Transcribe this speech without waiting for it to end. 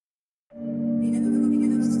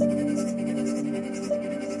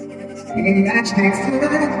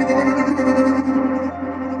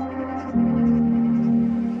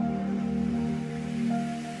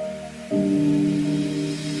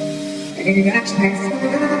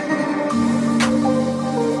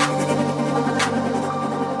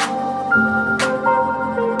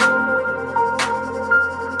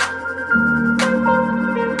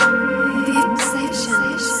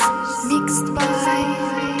Mixed by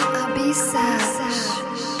Abee Sash.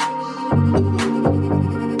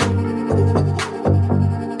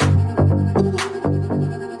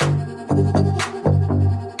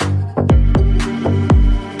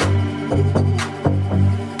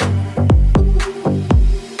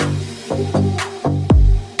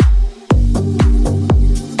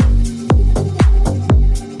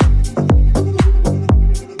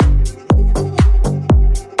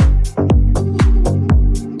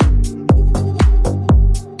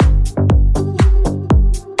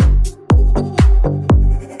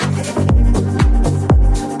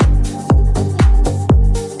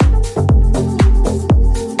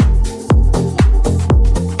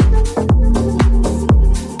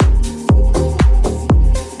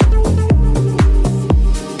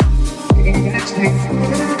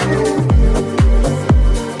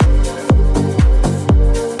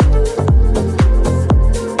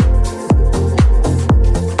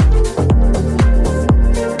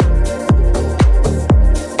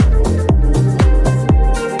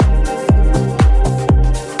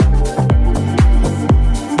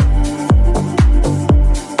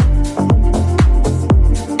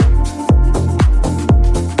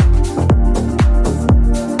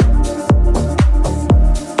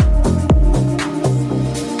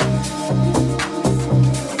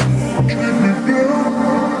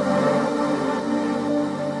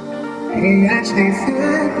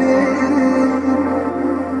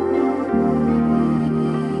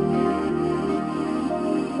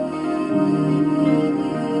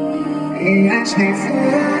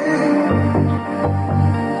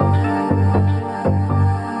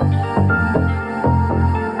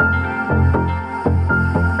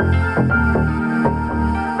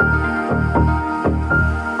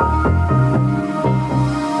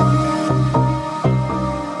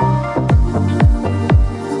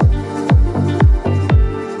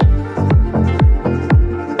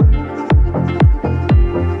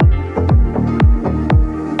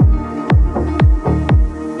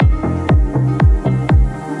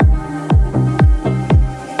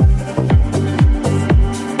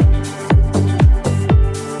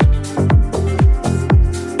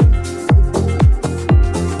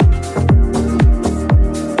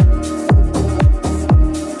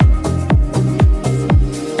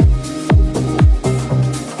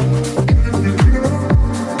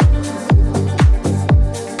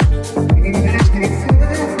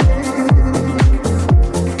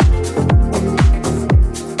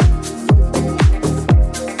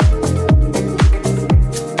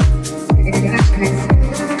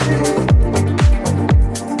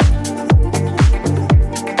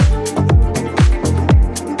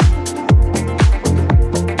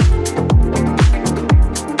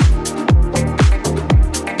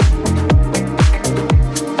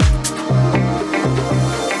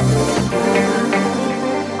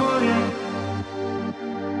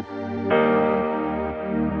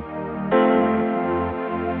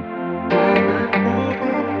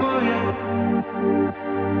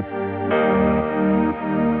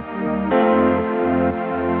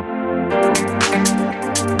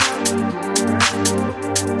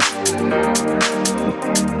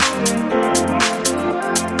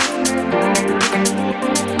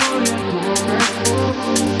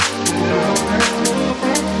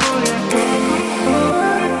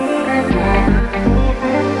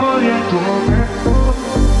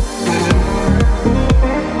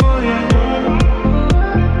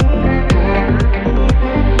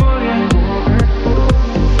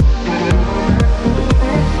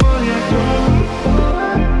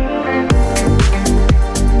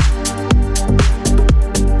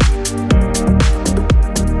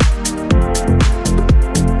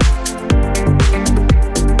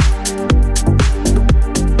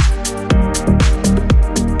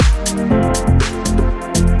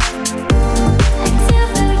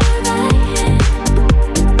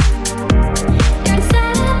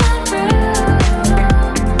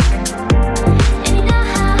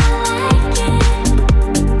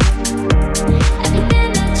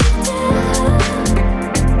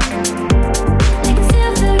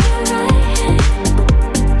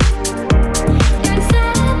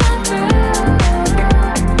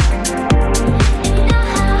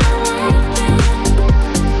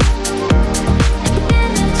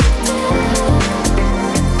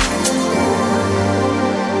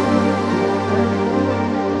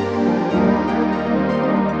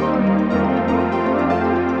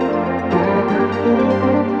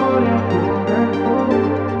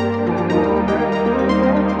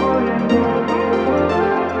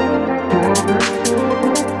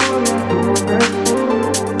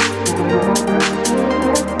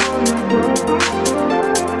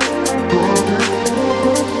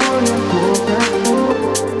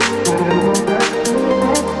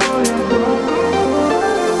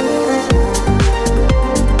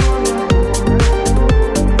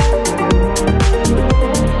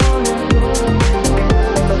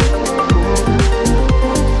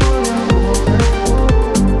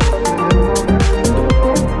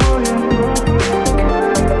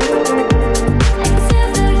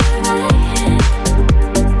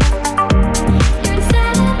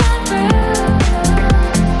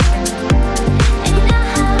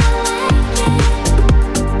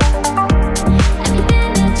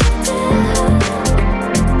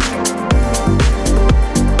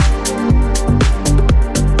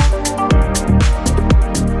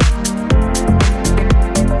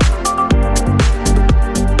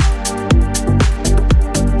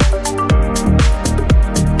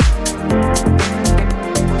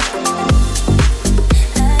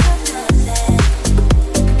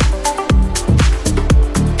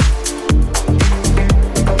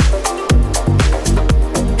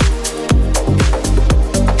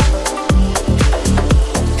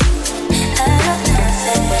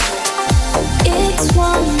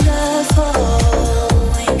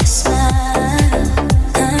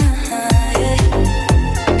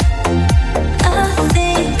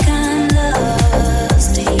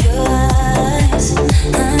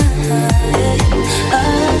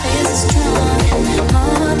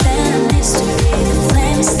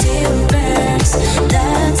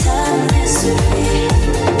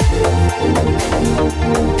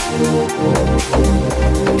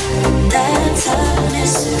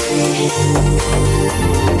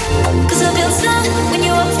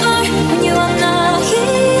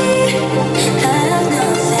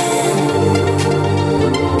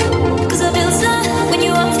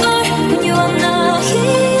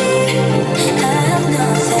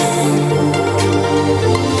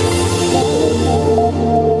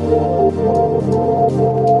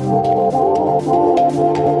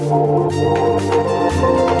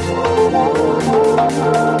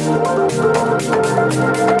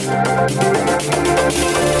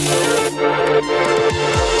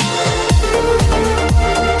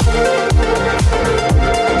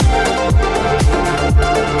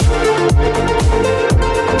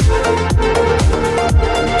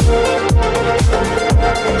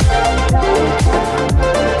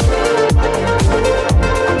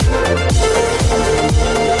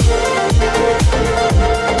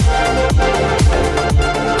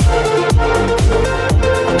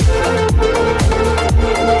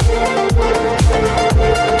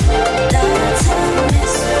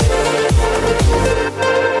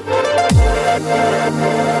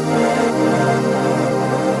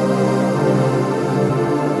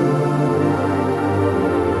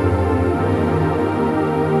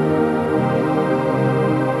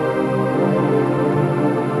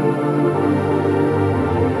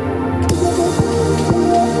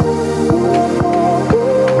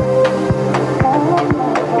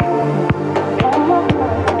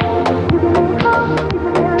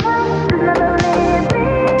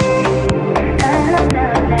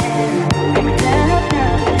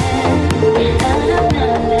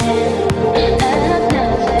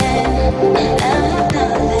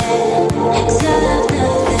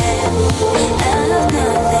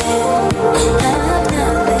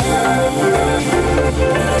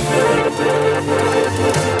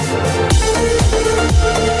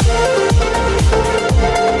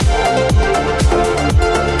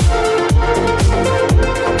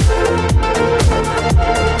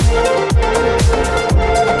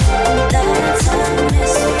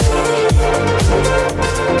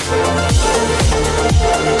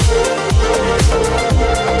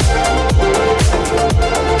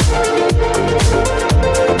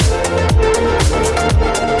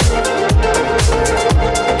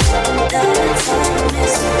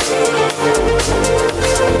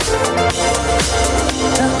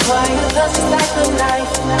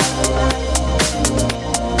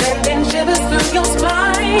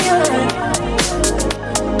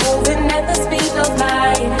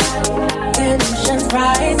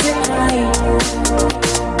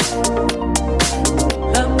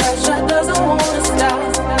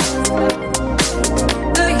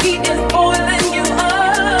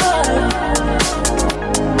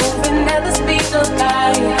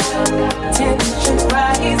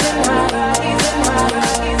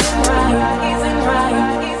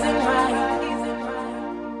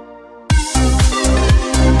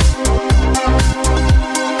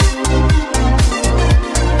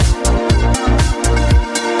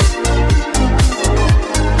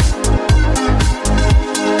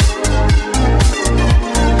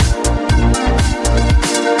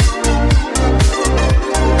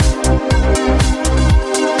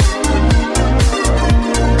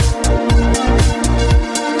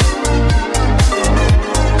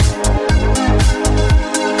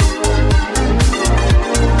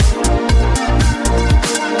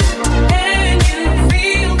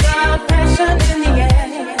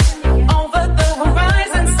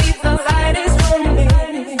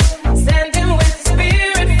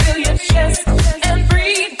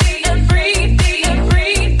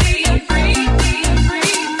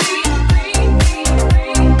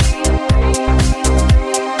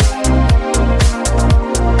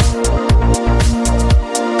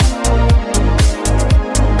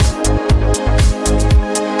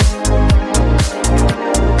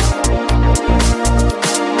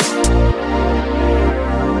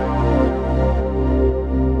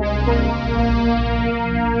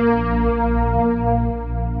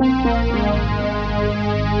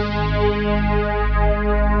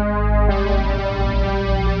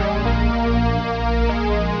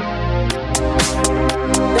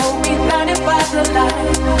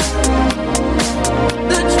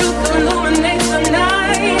 The truth illuminates the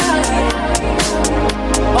night.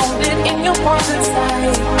 Hold it in your palms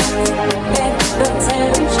inside. Let the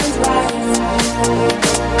tensions rise.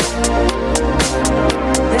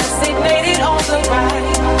 Designated on the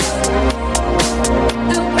right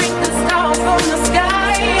to break the stars from the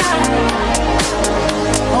sky.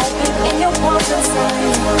 Hold it in your palms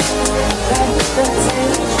inside. Let the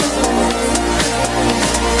tensions rise.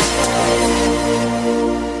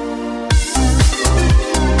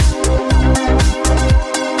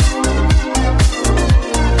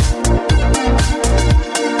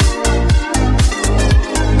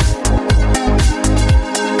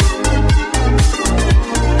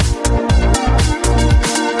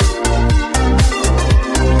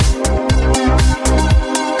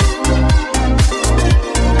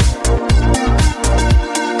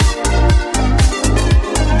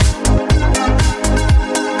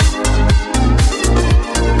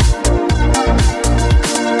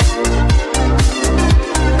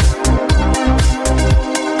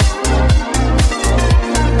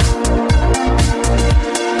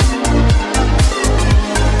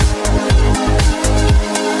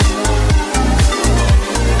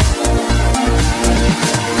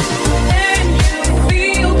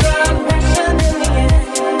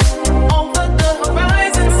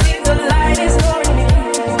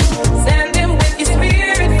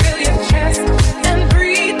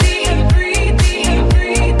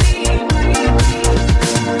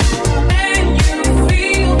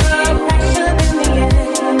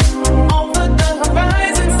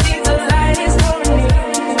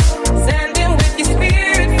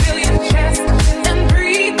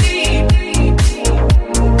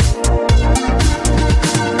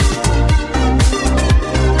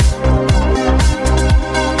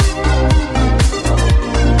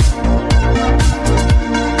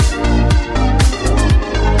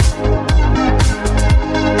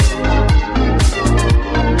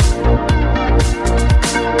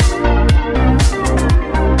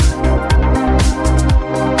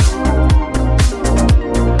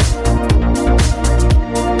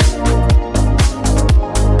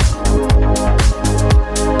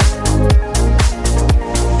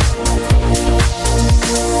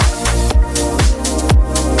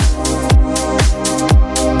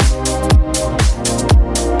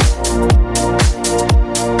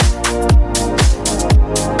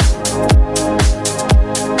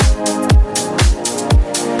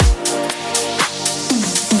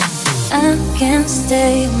 Can't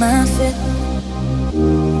stay on my feet.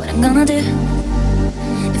 What I'm gonna do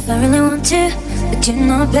if I really want to? But you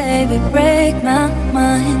know, baby, break my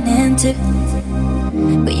mind in two.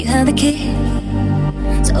 But you have the key,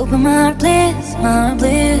 so open my heart, please, my heart,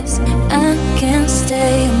 please. I can't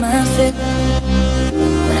stay on my feet.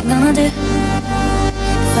 What I'm gonna do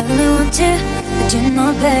if I really want to? But you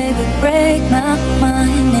know, baby, break my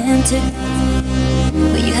mind in two.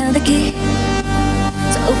 But you have the key,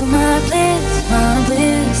 so open my heart, please, my heart,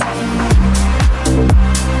 please.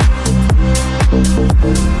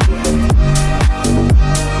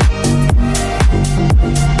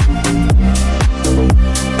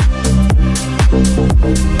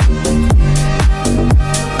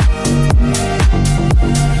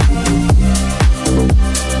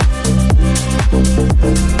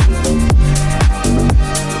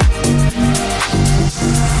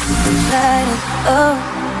 Oh,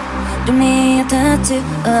 do me a tattoo.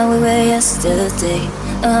 Oh, we were yesterday.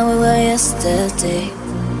 Oh, we were yesterday.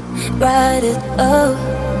 Write it. Oh,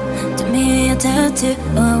 do me a tattoo.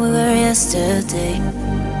 Oh, we were yesterday.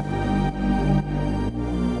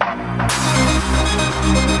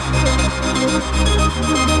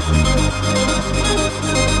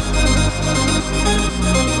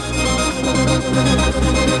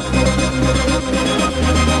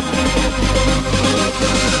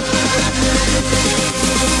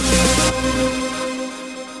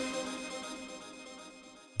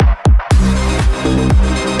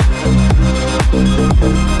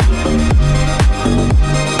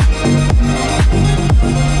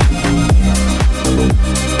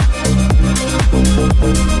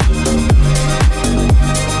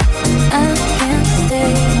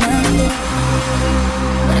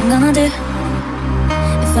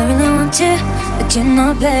 You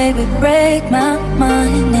know, baby, break my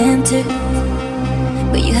mind in two.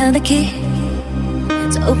 But you have the key,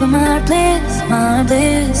 so open my heart, please, my heart,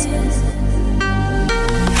 please.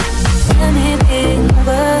 Let me be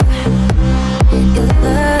your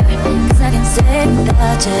lover, cause I can stay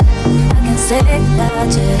without you, I can stay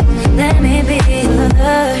without you. Let me be your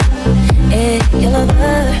lover, your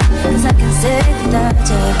lover, cause I can stay without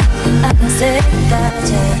you, I can stay without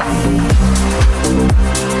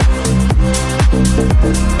you.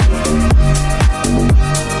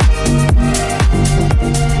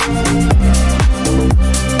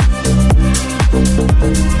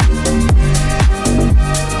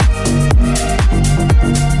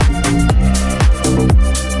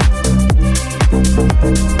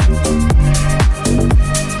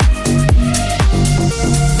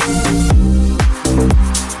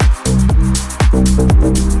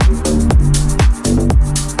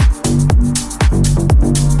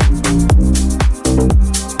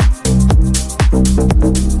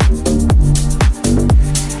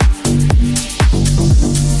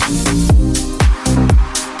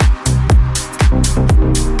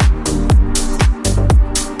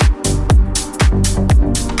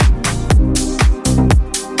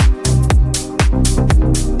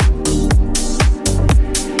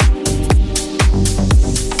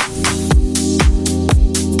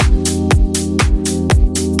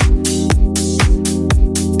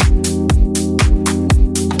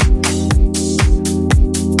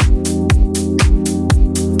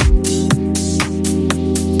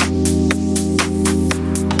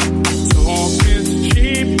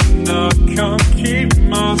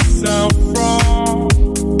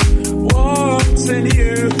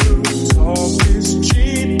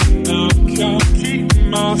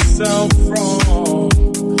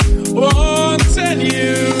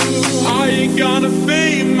 gonna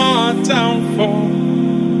be my downfall?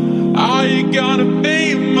 Are you gonna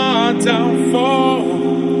be my downfall?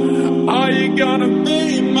 Are you gonna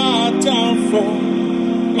be my downfall?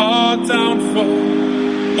 My downfall,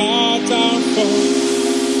 my downfall.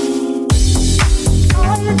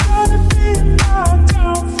 Are you gonna be my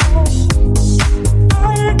downfall?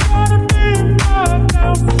 Are you gonna be my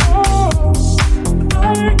downfall?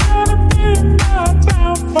 Are you gonna be my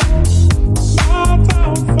downfall? My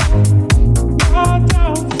downfall, my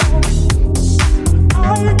downfall.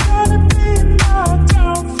 Are you gonna be my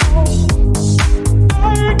downfall?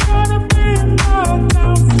 Are you gonna be my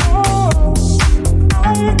downfall?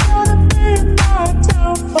 Are you gonna be my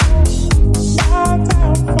downfall? My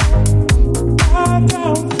downfall, my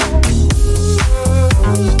downfall.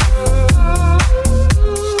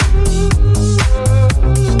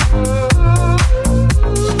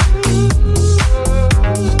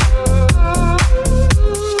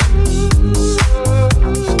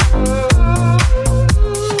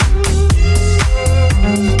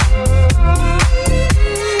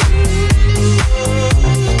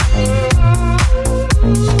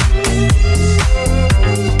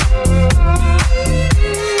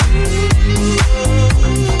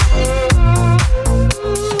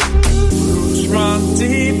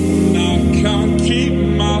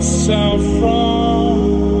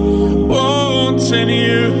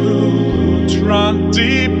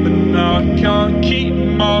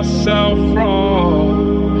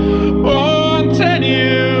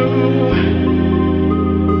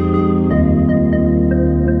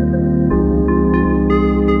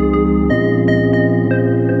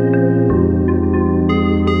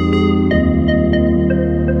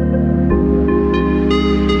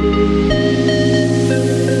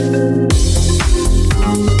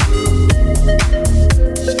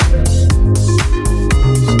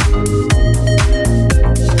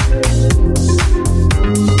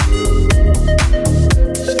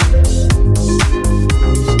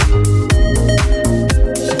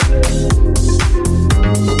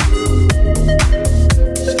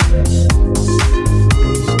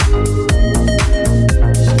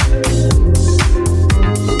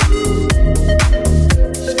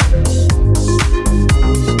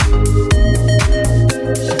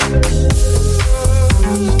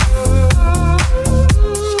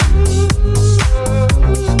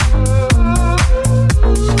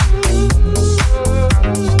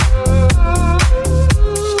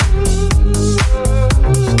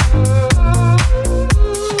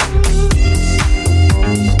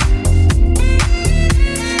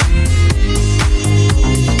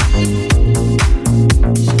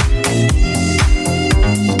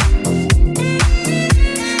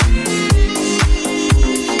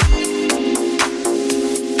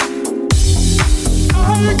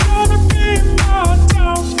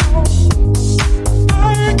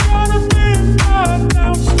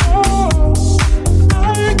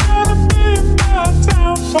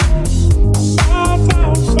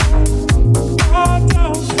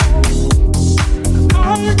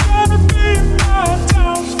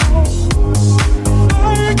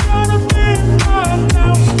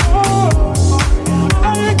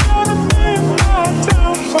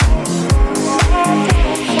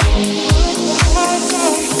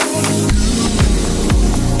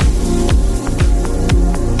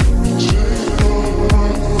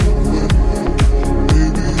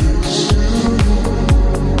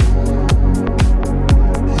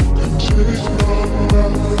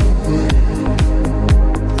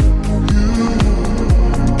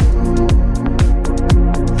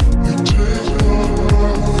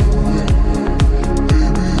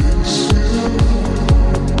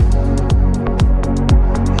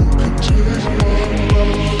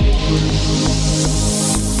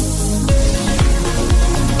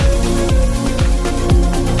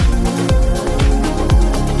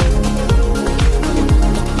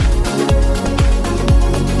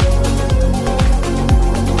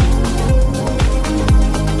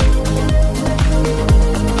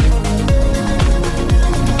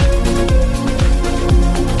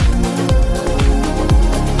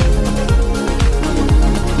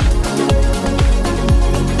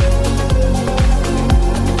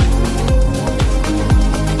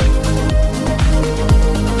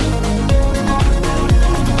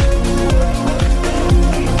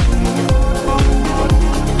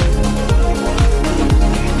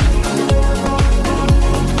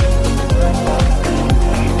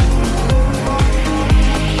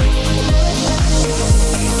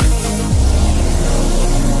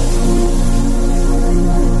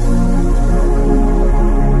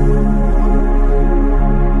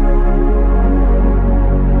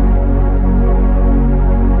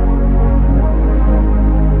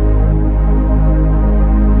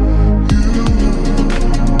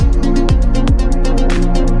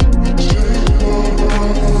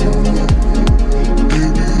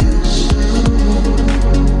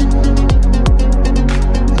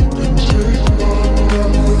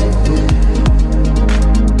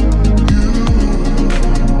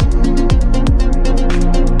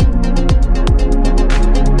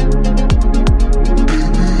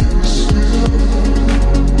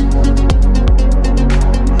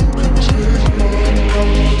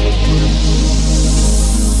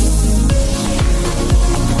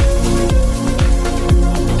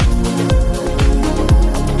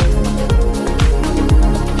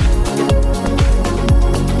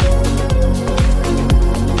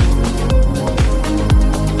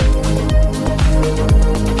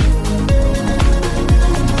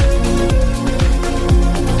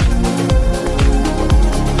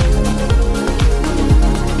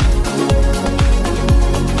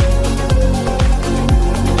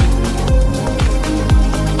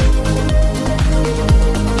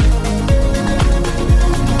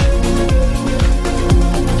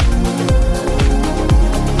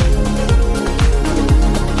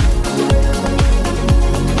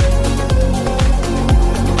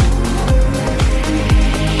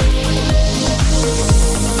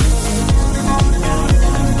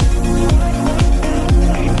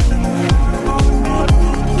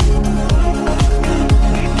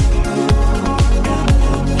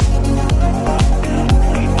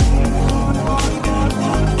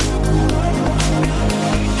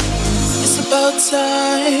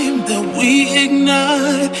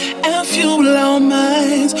 ignite and fuel our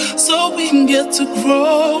minds so we can get to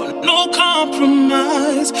grow. No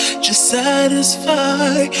compromise, just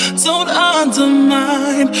satisfy, don't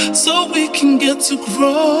undermine so we can get to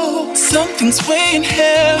grow. Something's weighing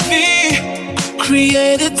heavy,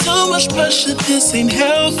 created too much pressure, this ain't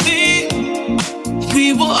healthy.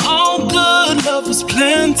 We were all good, love was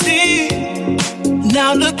plenty.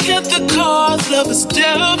 Now look at the cards love has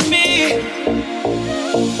dealt me.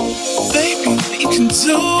 Baby, we can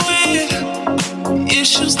do it.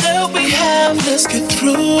 Issues that we have, let's get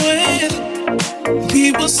through it.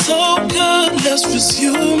 We were so good, let's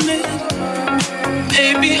resume it.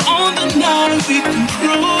 Maybe on the night we can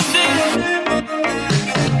prove it.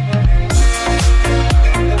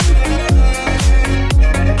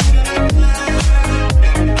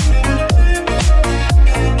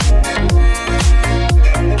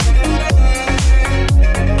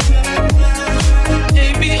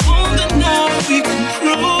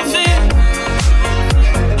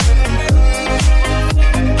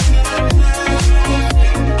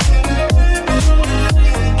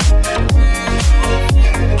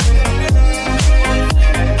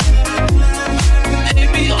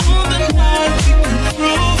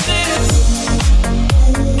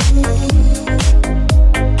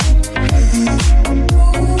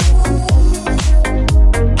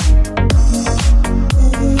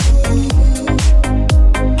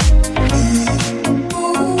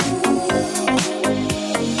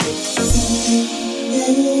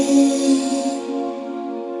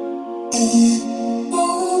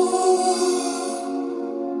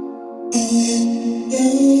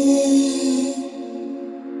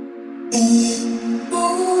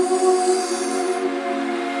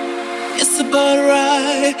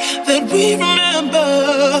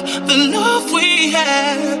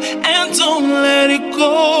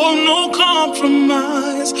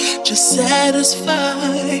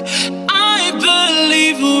 Satisfy. I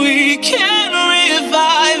believe we can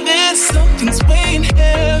revive it. Something's weighing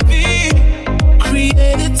heavy,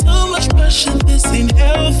 created too much pressure, this ain't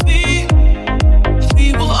healthy.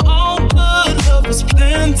 We were all good, love was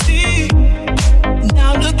plenty.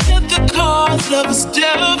 Now look at the cards love has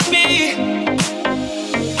dealt me.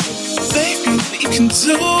 Baby, we can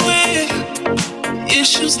do it.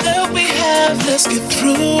 Issues that we have, let's get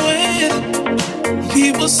through it.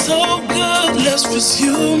 We were so good, let's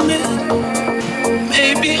resume it.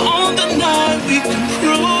 Maybe on the night we can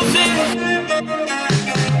prove it.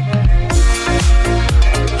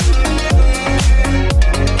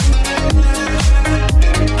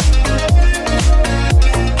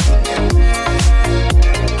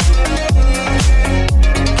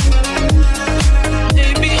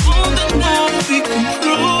 Maybe on the night we can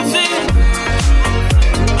prove it.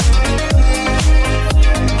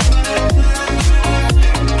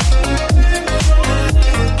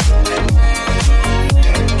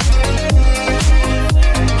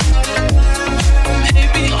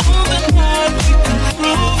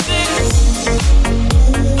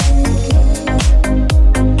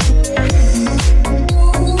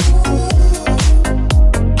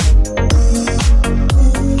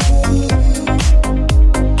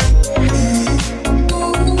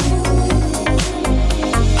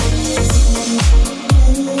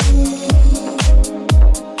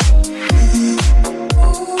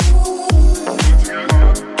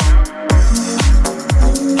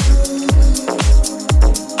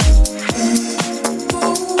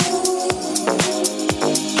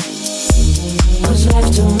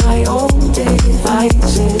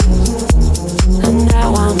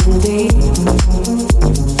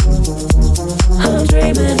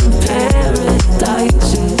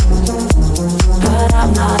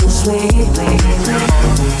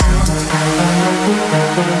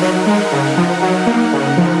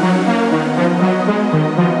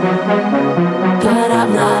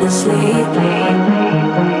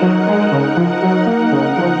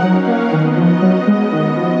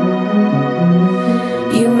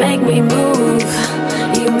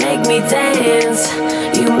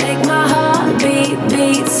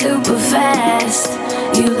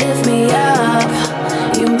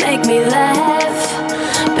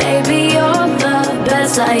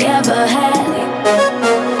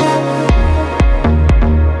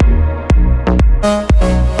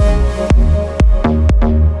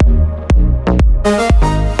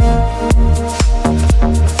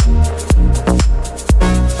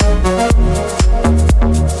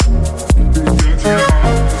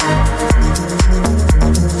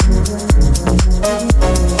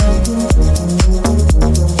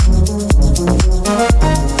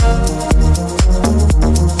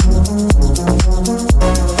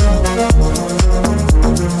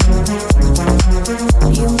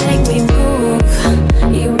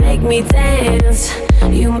 me dance.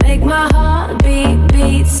 You make my heart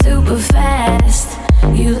beat super fast.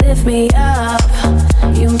 You lift me up,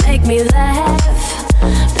 you make me laugh.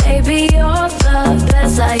 Baby, you're the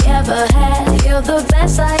best I ever had. You're the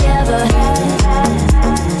best I ever had.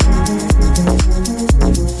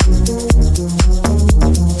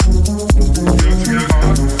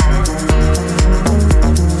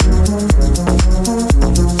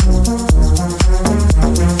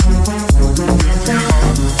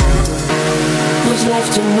 Was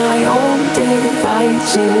left to my own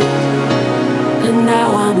devices, and now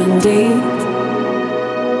I'm in deep.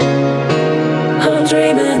 I'm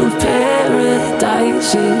dreaming of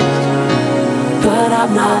paradises, but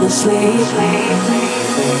I'm not asleep.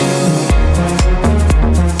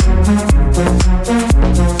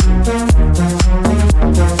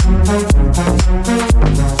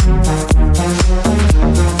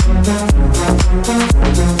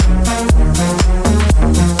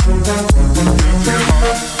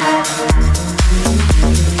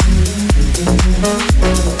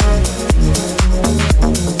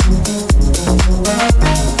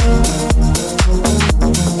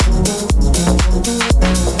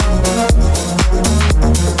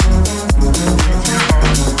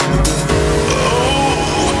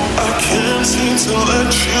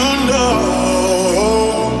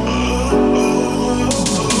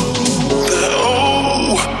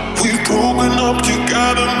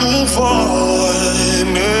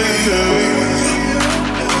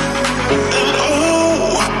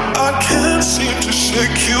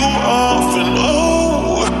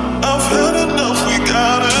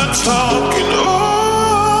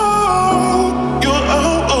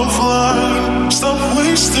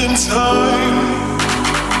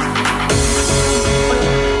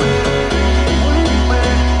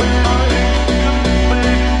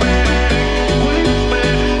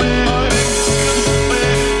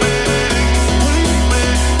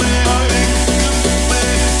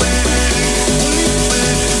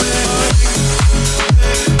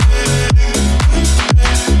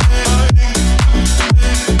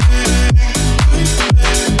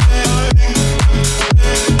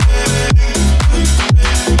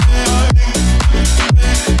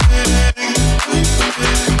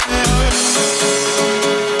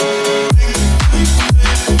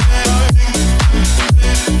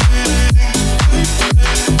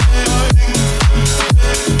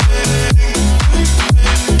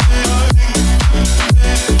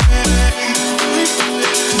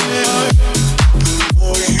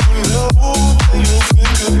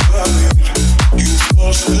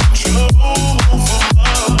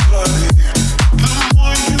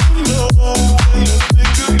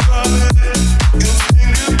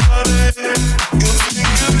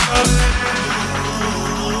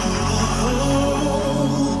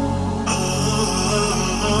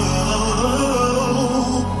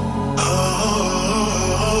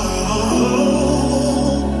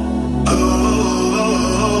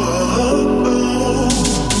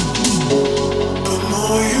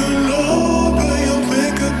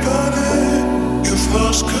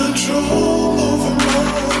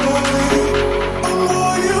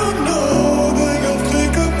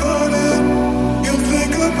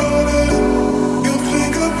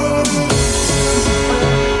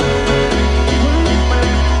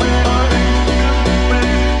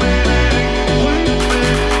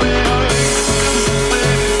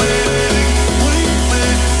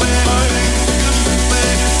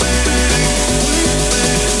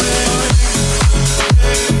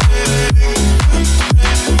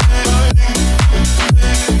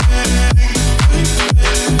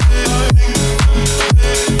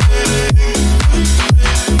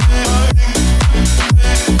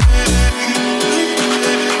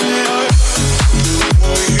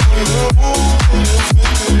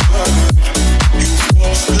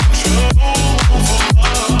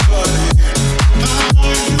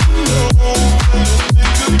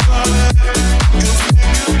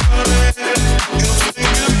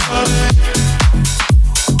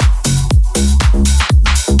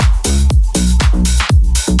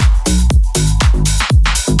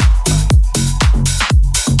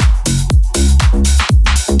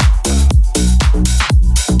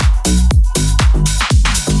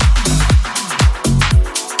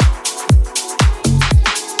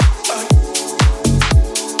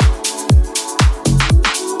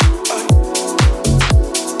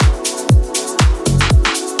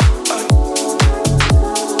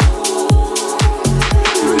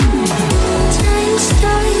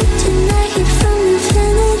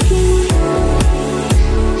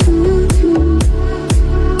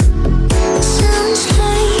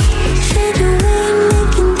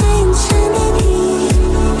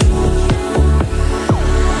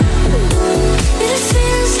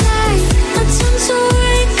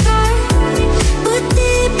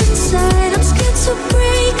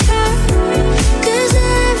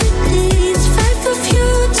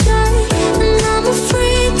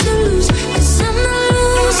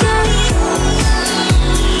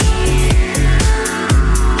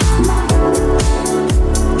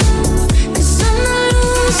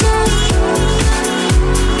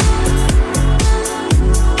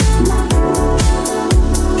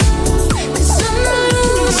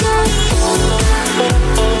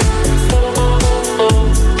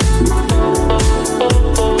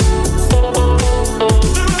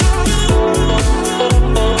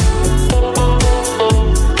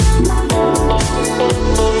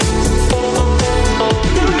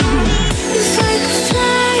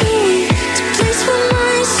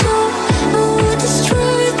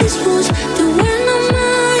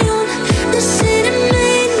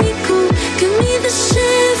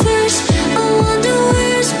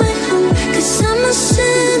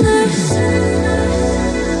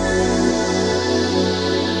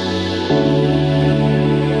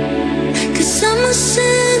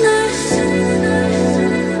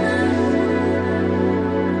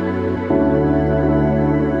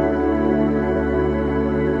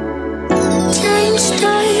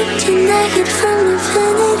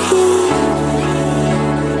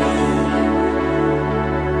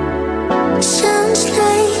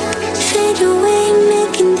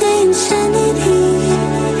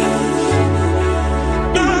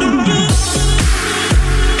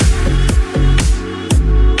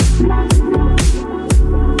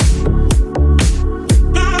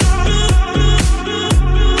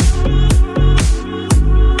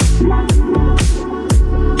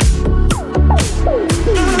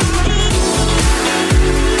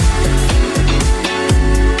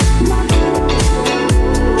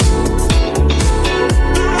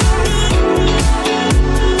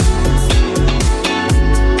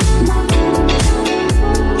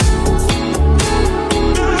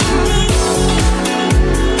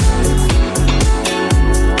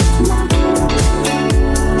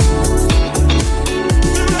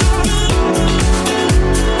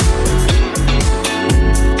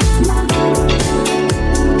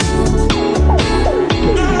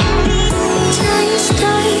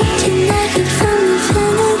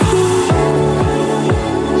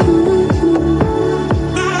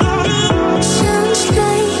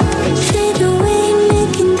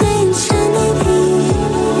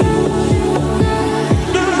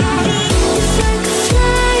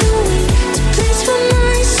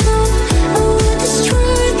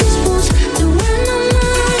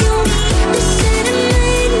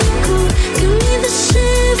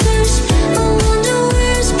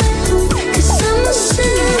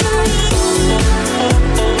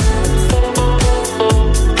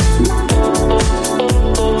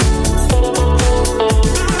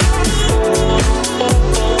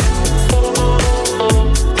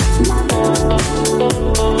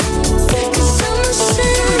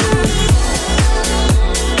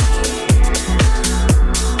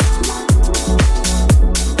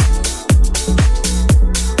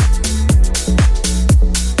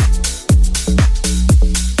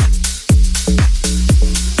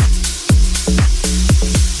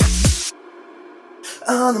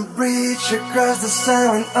 she crossed the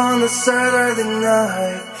sign on a Saturday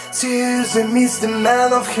night. Tuesday meets the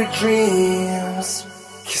man of her dreams.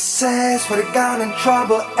 He says what he got in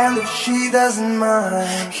trouble and if she doesn't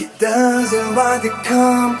mind, he doesn't like the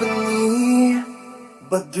company.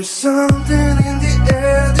 But there's something in the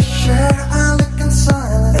air to share. I look in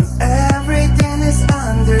silence and everything is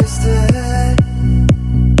understood.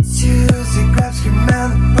 Susie grabs her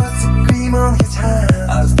man and puts the cream on his hand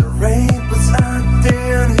as the rain puts out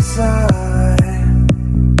there on his eye.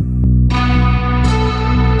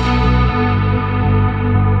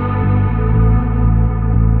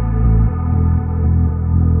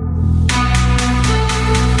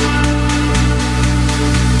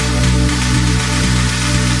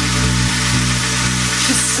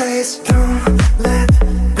 She says don't let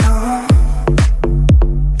go,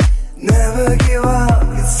 never give up,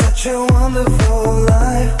 it's such a wonderful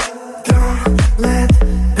life. Don't let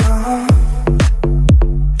go,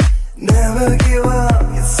 never give up,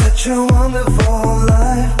 it's such a wonderful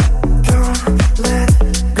life. Don't let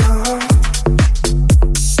go,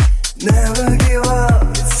 never give up,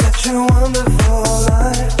 it's such a wonderful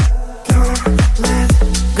life. Don't let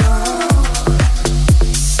go,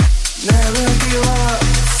 never give up,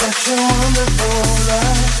 it's such a wonderful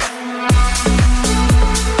life.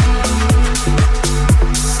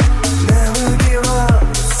 Never give up,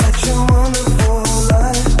 it's such a wonderful life. Never give up, it's such a wonderful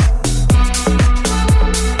life.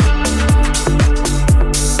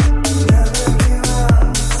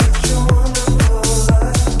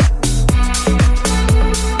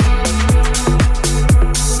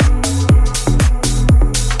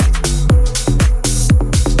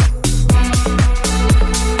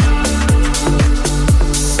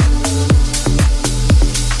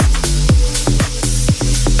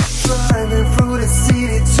 Driving through the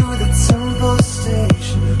city to the temple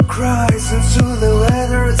station, cries into the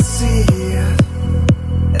leather sea.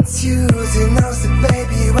 And Susie knows the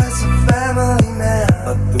baby was a family man,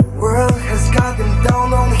 but the world has got him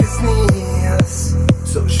down on his knees.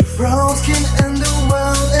 So she throws him in the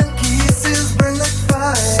well and kisses burn like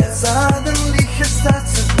fire. Suddenly he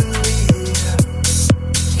starts to believe.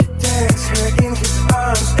 He takes her in his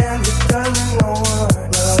arms and he doesn't know why,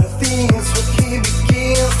 but the things what he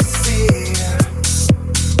begins to see.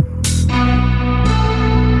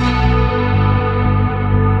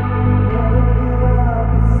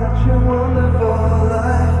 Such a wonderful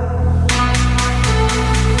life.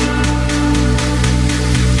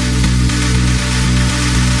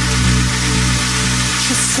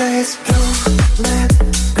 She says don't let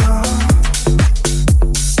go,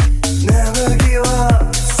 never give up,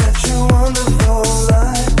 it's such a wonderful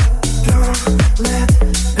life. Don't let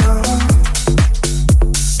go,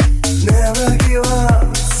 never give up,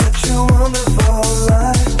 it's such a wonderful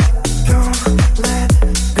life. Don't let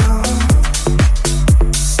go,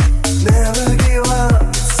 never give up,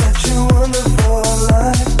 it's such a wonderful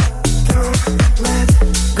life. Don't let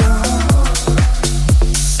go,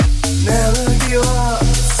 never give up,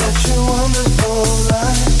 it's such a wonderful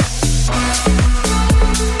life.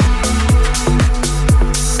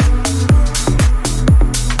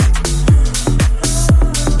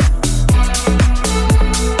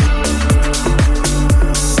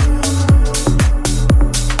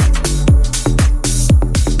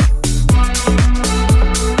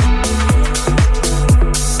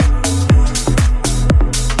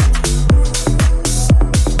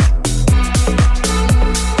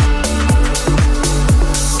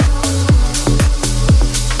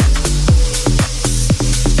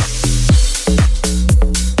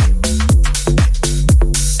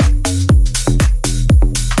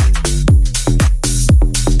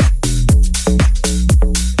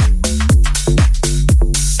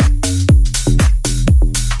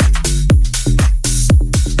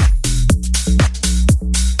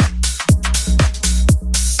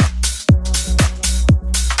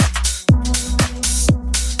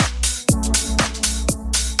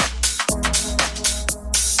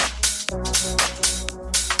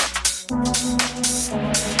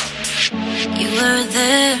 You were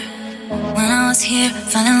there when I was here,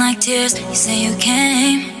 falling like tears. You say you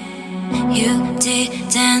came, you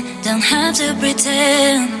didn't, don't have to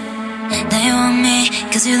pretend that you want me,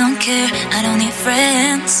 cause you don't care. I don't need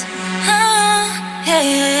friends. Ah, yeah,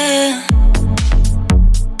 yeah.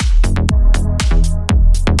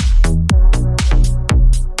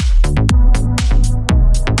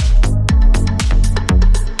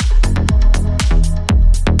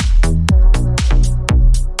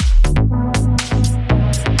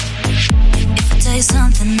 If I tell you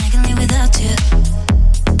something, I can live without you,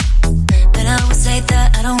 but I would say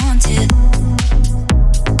that I don't want to,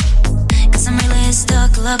 cause I'm really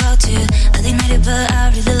stuck all about you. I think maybe, but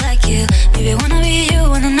I really like you.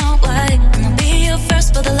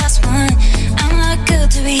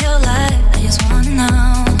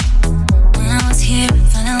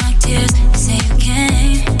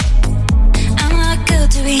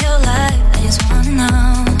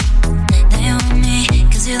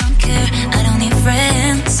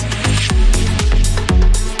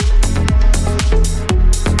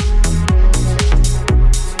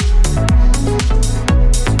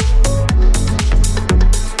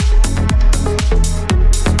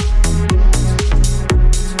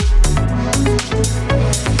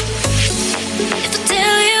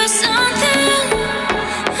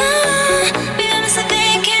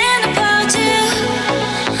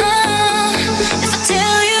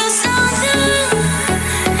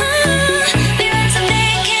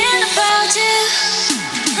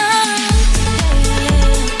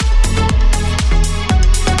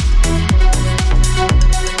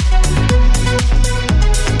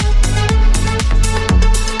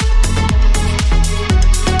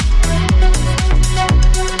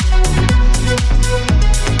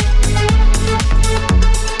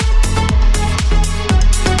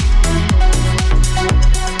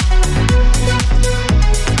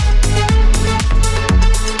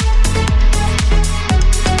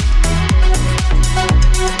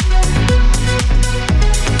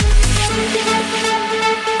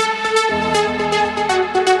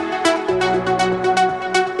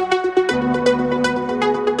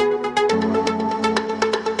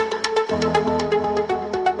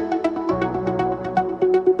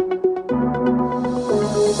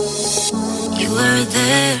 You were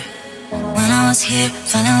there when I was here,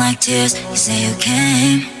 feeling like tears. You say you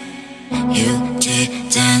came, you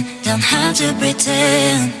don't have to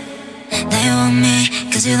pretend that you want me,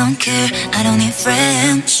 cause you don't care. I don't need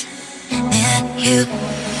friends, yeah, you.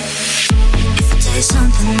 If I tell you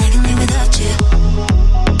something, I can live without you,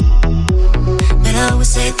 but I always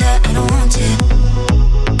say that I don't want to,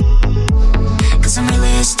 cause I'm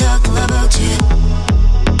really stuck all about you.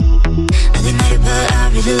 I deny it, but I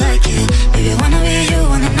really like you. Baby, wanna be you,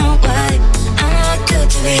 wanna know why I'm not good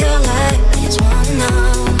to be your life. I just wanna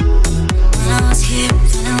know. When I was here,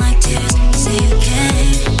 feeling like tears, you say you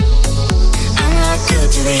came. I'm not good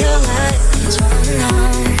to be your life. I just wanna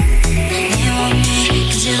know. You want me,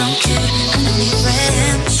 cause you don't care. I don't need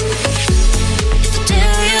friends. If I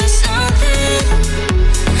tell you something,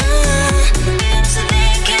 I'm still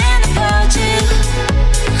thinking about you.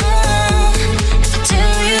 If I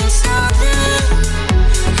tell you something,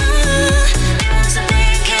 I'm still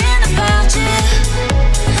thinking about you.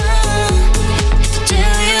 If I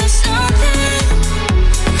tell you something,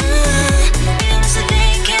 I'm still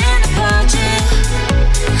thinking about you.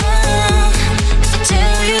 If I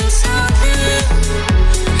tell you something,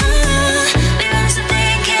 I'm still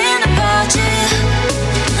thinking about you.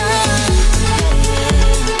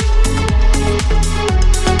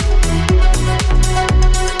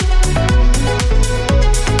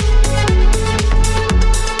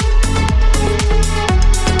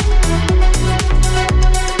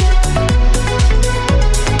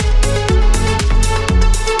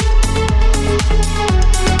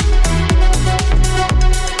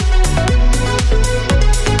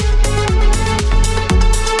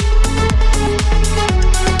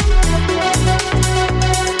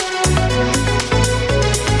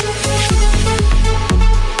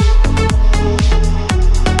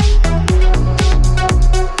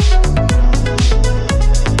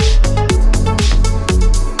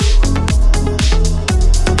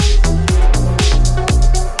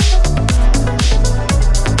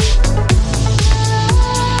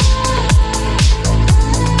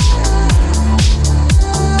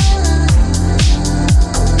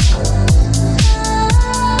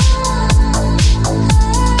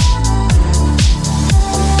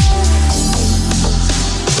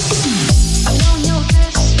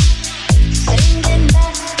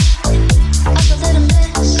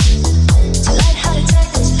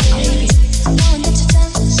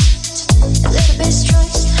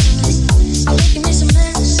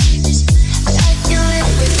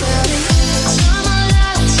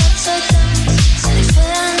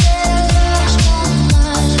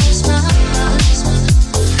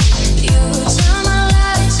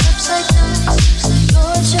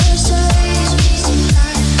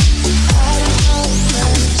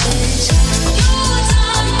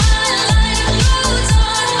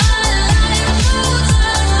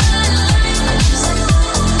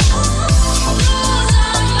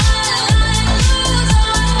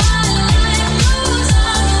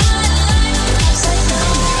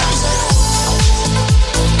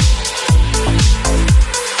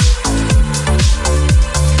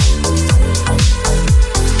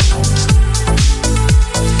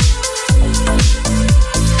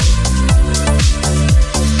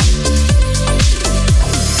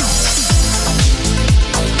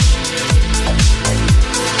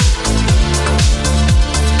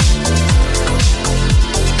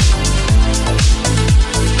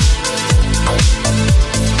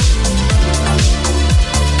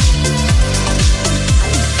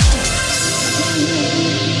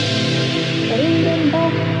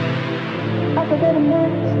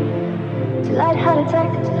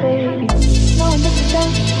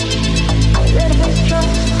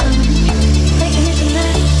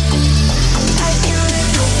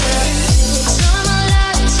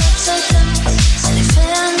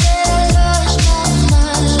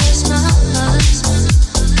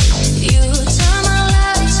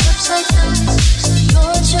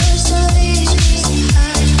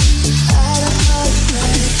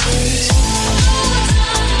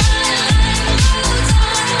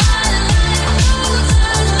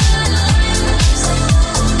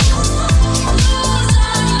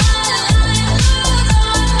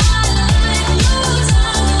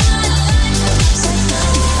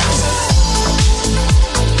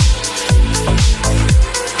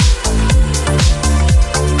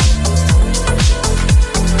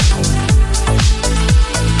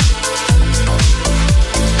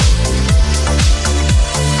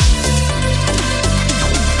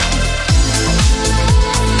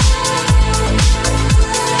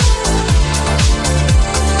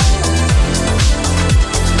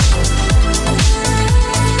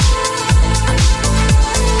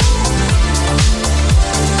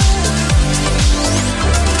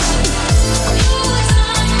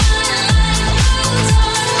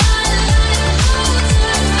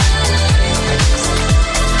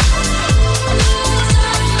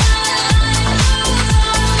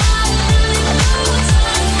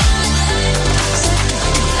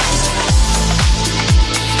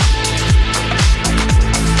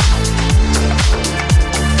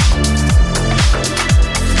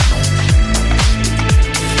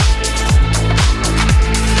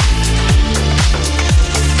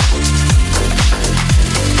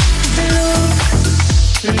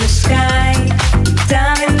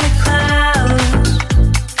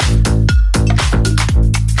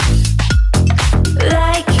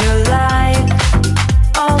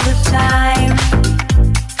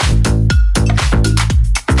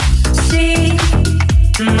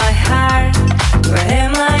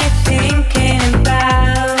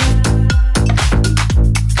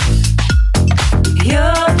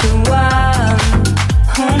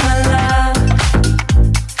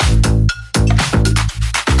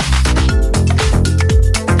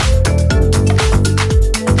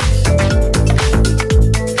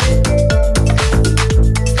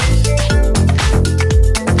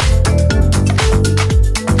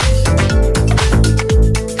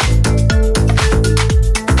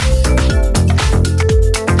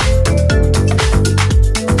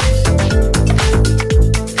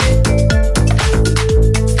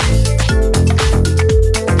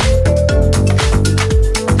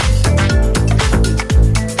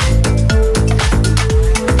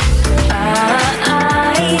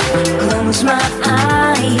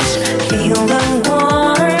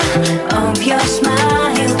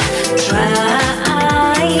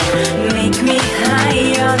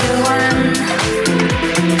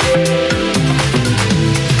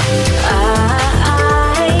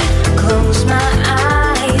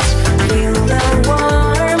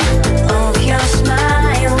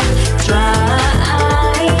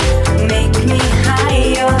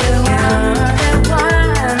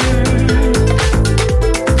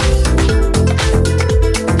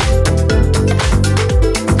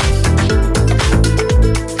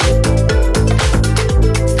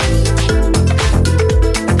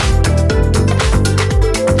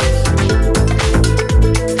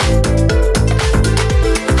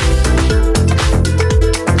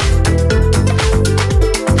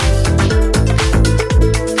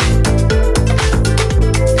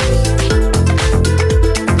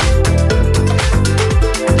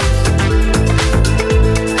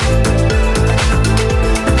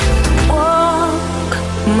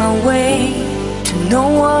 way to know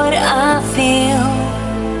what I feel.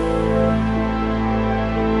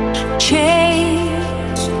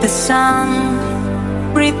 Chase the sun,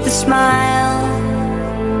 breathe the smile.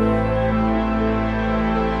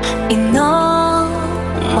 In all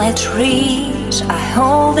my dreams, I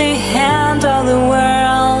hold the hand of the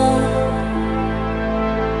world.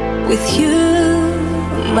 With you,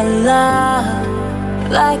 my love,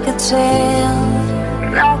 like a tale,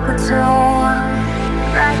 like a tale,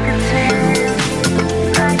 like a tale,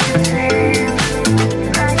 like a tale,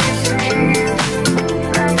 like a tale,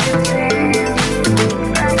 like a tale,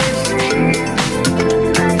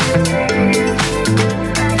 like a tale,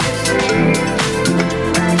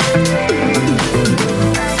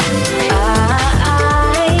 like a tale, I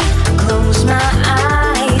close my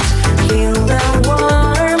eyes, feel the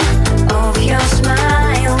warmth of your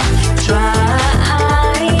smile.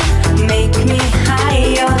 Try, make me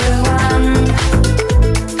higher one.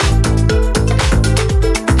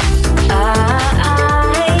 I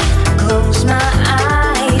close my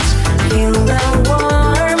eyes, feel the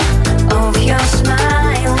warmth of your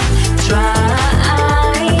smile.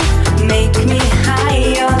 Try, make me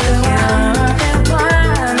higher one.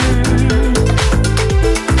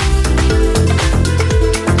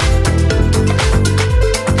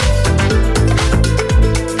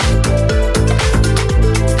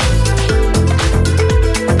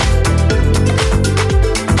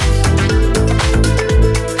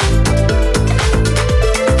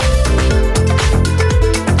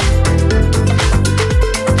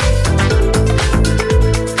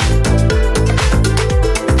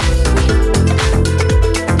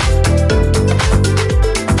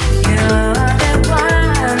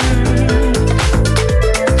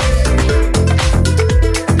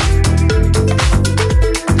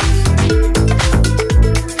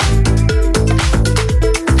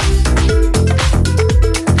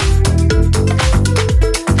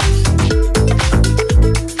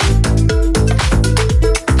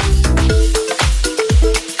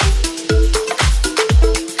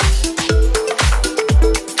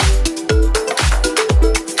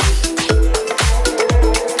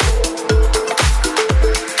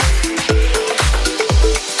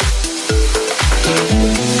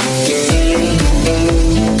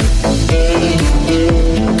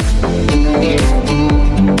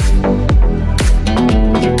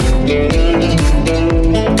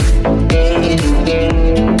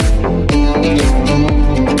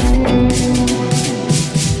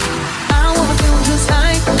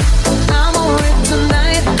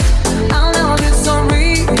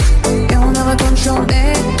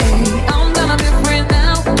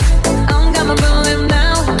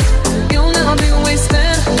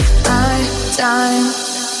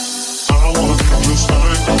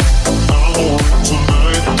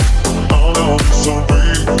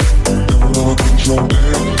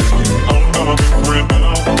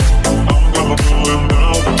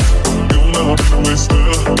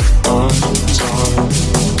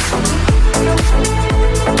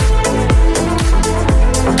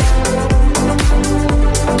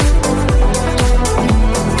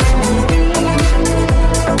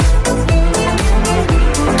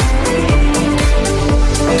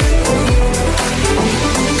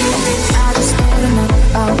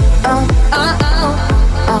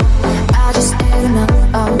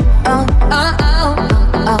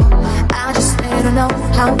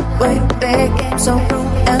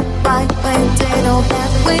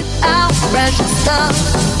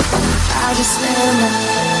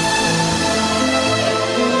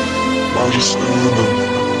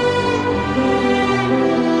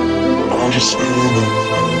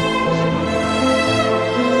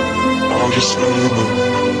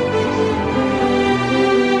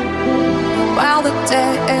 While the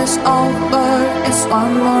day is over, it's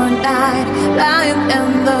one more night. Lying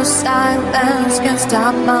in the silence can't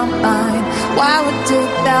stop my mind. Why we did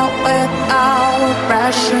that with our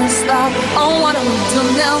precious love? Oh, what do we do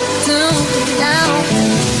now?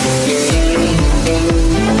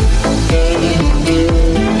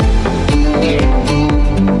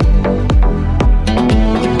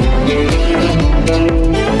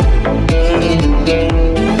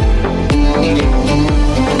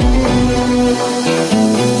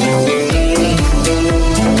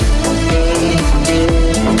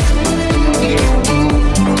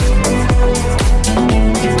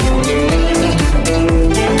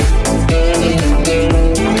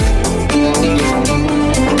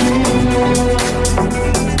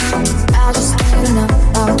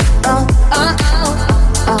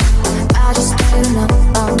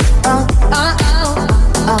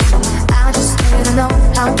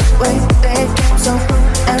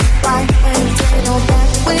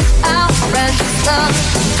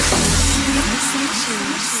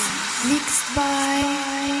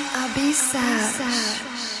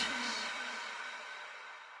 Sash.